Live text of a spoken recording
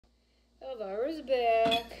Elvira's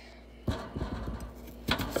back.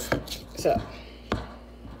 So.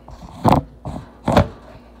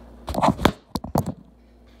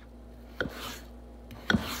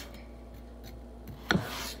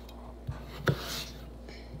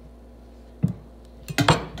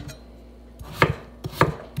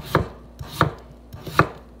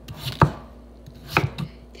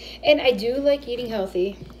 And I do like eating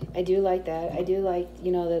healthy. I do like that. I do like,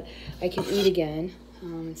 you know, that I can eat again.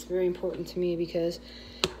 It's very important to me because,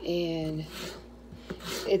 and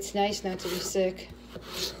it's nice not to be sick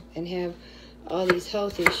and have all these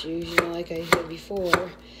health issues, you know, like I said before.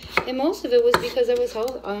 And most of it was because I was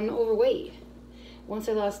overweight. Once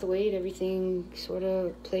I lost the weight, everything sort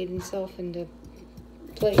of played itself into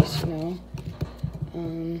place, you know.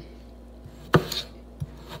 And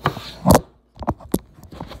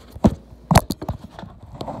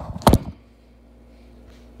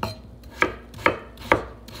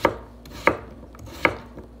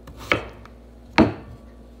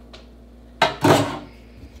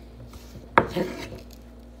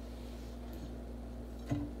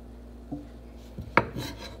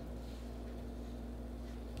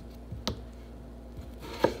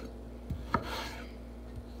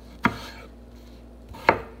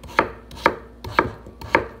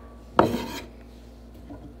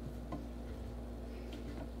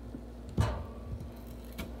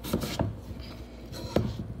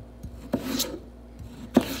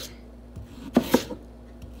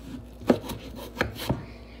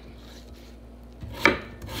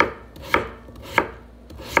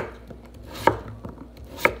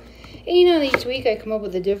you know, each week I come up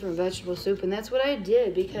with a different vegetable soup, and that's what I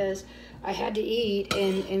did because I had to eat,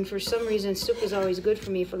 and for some reason soup is always good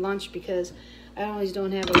for me for lunch because I always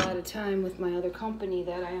don't have a lot of time with my other company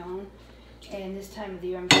that I own, and this time of the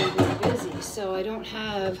year I'm very, very busy, so I don't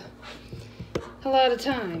have a lot of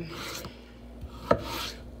time.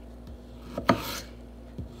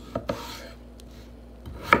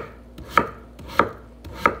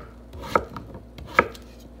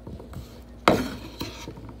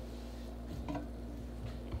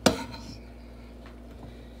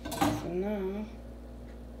 Now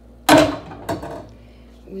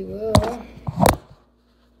we will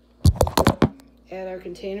add our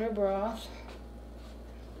container of broth.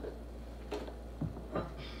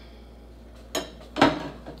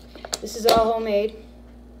 This is all homemade.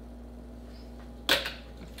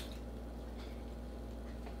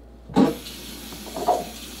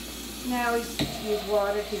 Now we use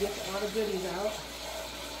water to get all the goodies out.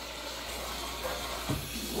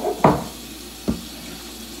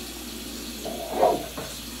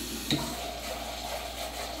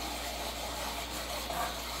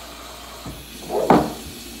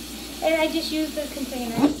 And I just use the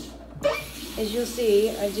containers. As you'll see,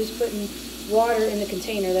 I'm just putting water in the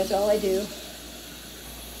container. That's all I do to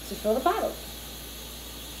fill the bottle.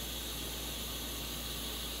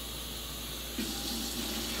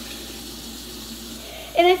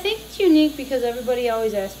 And I think it's unique because everybody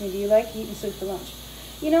always asks me, do you like eating soup for lunch?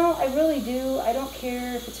 You know, I really do. I don't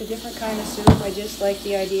care if it's a different kind of soup. I just like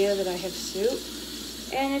the idea that I have soup.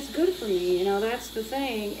 And it's good for me, you know, that's the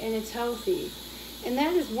thing. And it's healthy. And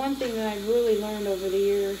that is one thing that I've really learned over the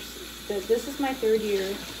years, that this is my 3rd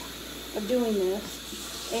year of doing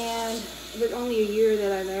this, and with only a year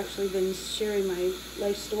that I've actually been sharing my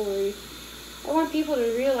life story. I want people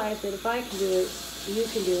to realize that if I can do it, you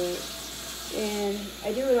can do it. And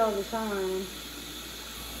I do it all the time.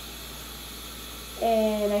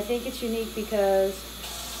 And I think it's unique because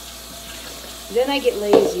then I get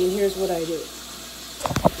lazy, and here's what I do.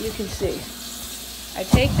 You can see. I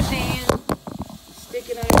take the pan, stick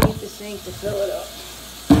it underneath the sink to fill it up.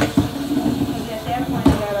 And at that point, I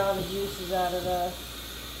got all the juices out of the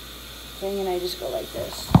thing, and I just go like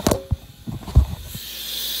this.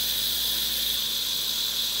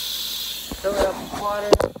 Fill it up with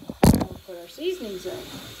water, and we'll put our seasonings in.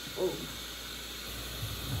 Ooh.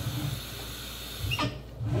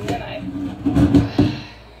 And then I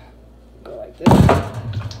go like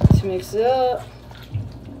this to mix it up.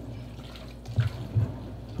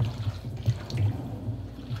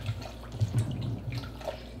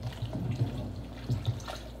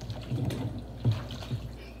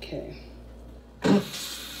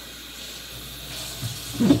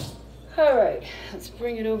 Alright, let's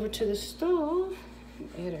bring it over to the stove,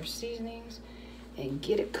 add our seasonings, and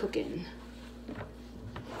get it cooking.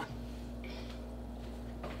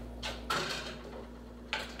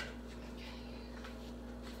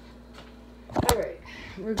 Alright,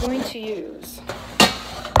 we're going to use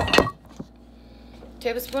a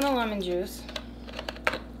tablespoon of lemon juice,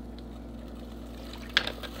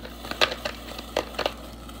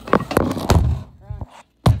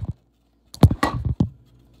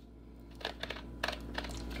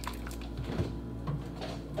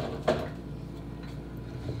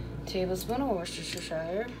 tablespoon of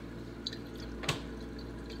Worcestershire.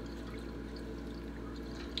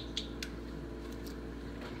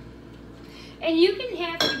 And you're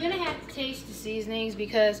gonna have to taste the seasonings,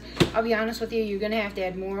 because I'll be honest with you, you're gonna have to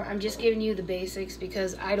add more. I'm just giving you the basics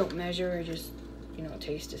because I don't measure, or just, you know,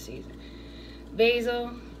 taste the season.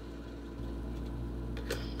 Basil.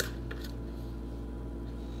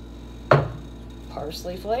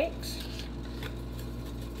 Parsley flakes.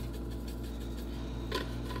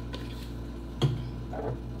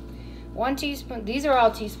 One teaspoon, these are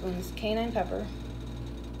all teaspoons, cayenne pepper.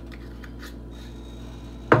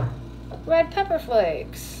 Red pepper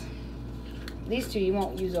flakes. These two you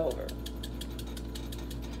won't use over.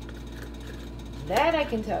 That I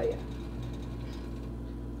can tell you.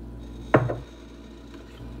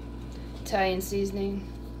 Italian seasoning.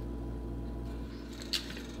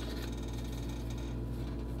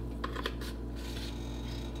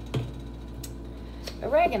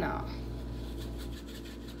 Oregano.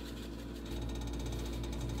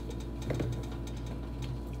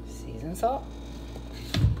 Seasoned salt.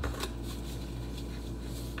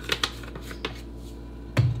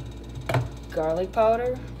 Garlic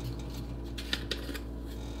powder.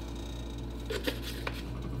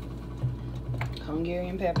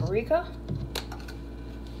 Hungarian paprika.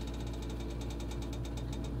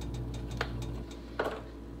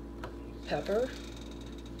 Pepper.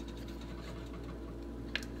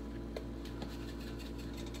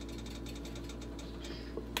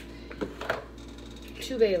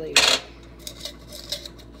 2 bay leaves.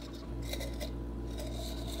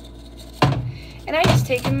 And I just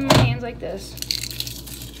take them in my hands like this.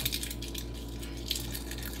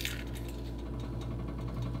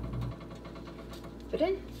 Put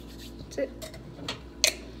in. That's it.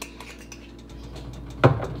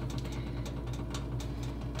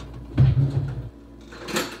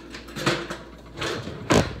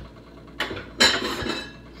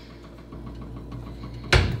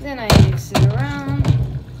 Then I mix it around.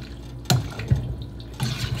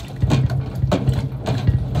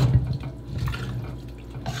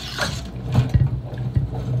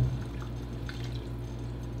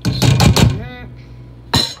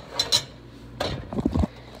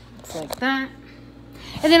 Like that.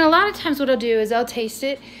 And then a lot of times what I'll do is I'll taste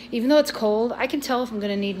it. Even though it's cold, I can tell if I'm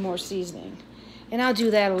going to need more seasoning. And I'll do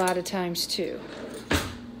that a lot of times too.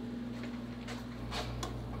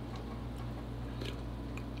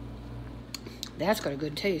 That's got a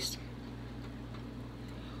good taste.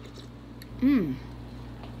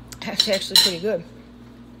 That's actually pretty good.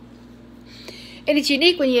 And it's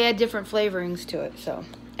unique when you add different flavorings to it. So,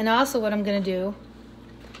 and also what I'm going to do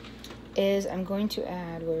is I'm going to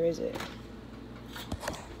add, where is it?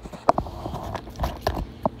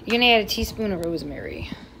 You're going to add a teaspoon of rosemary.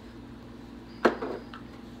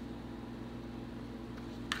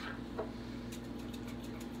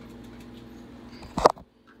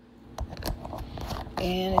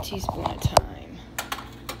 And a teaspoon of thyme.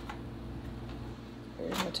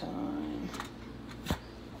 Where's my thyme?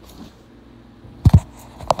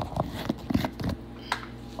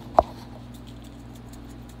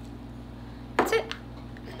 That's it.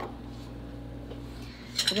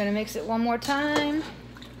 We're going to mix it one more time.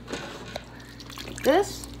 Like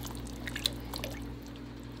this.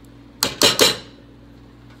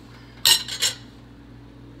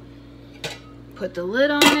 Put the lid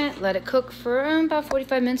on it, let it cook for about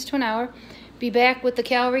 45 minutes to an hour. Be back with the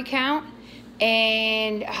calorie count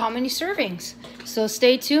and how many servings. So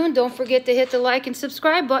stay tuned. Don't forget to hit the like and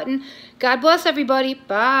subscribe button. God bless everybody.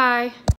 Bye.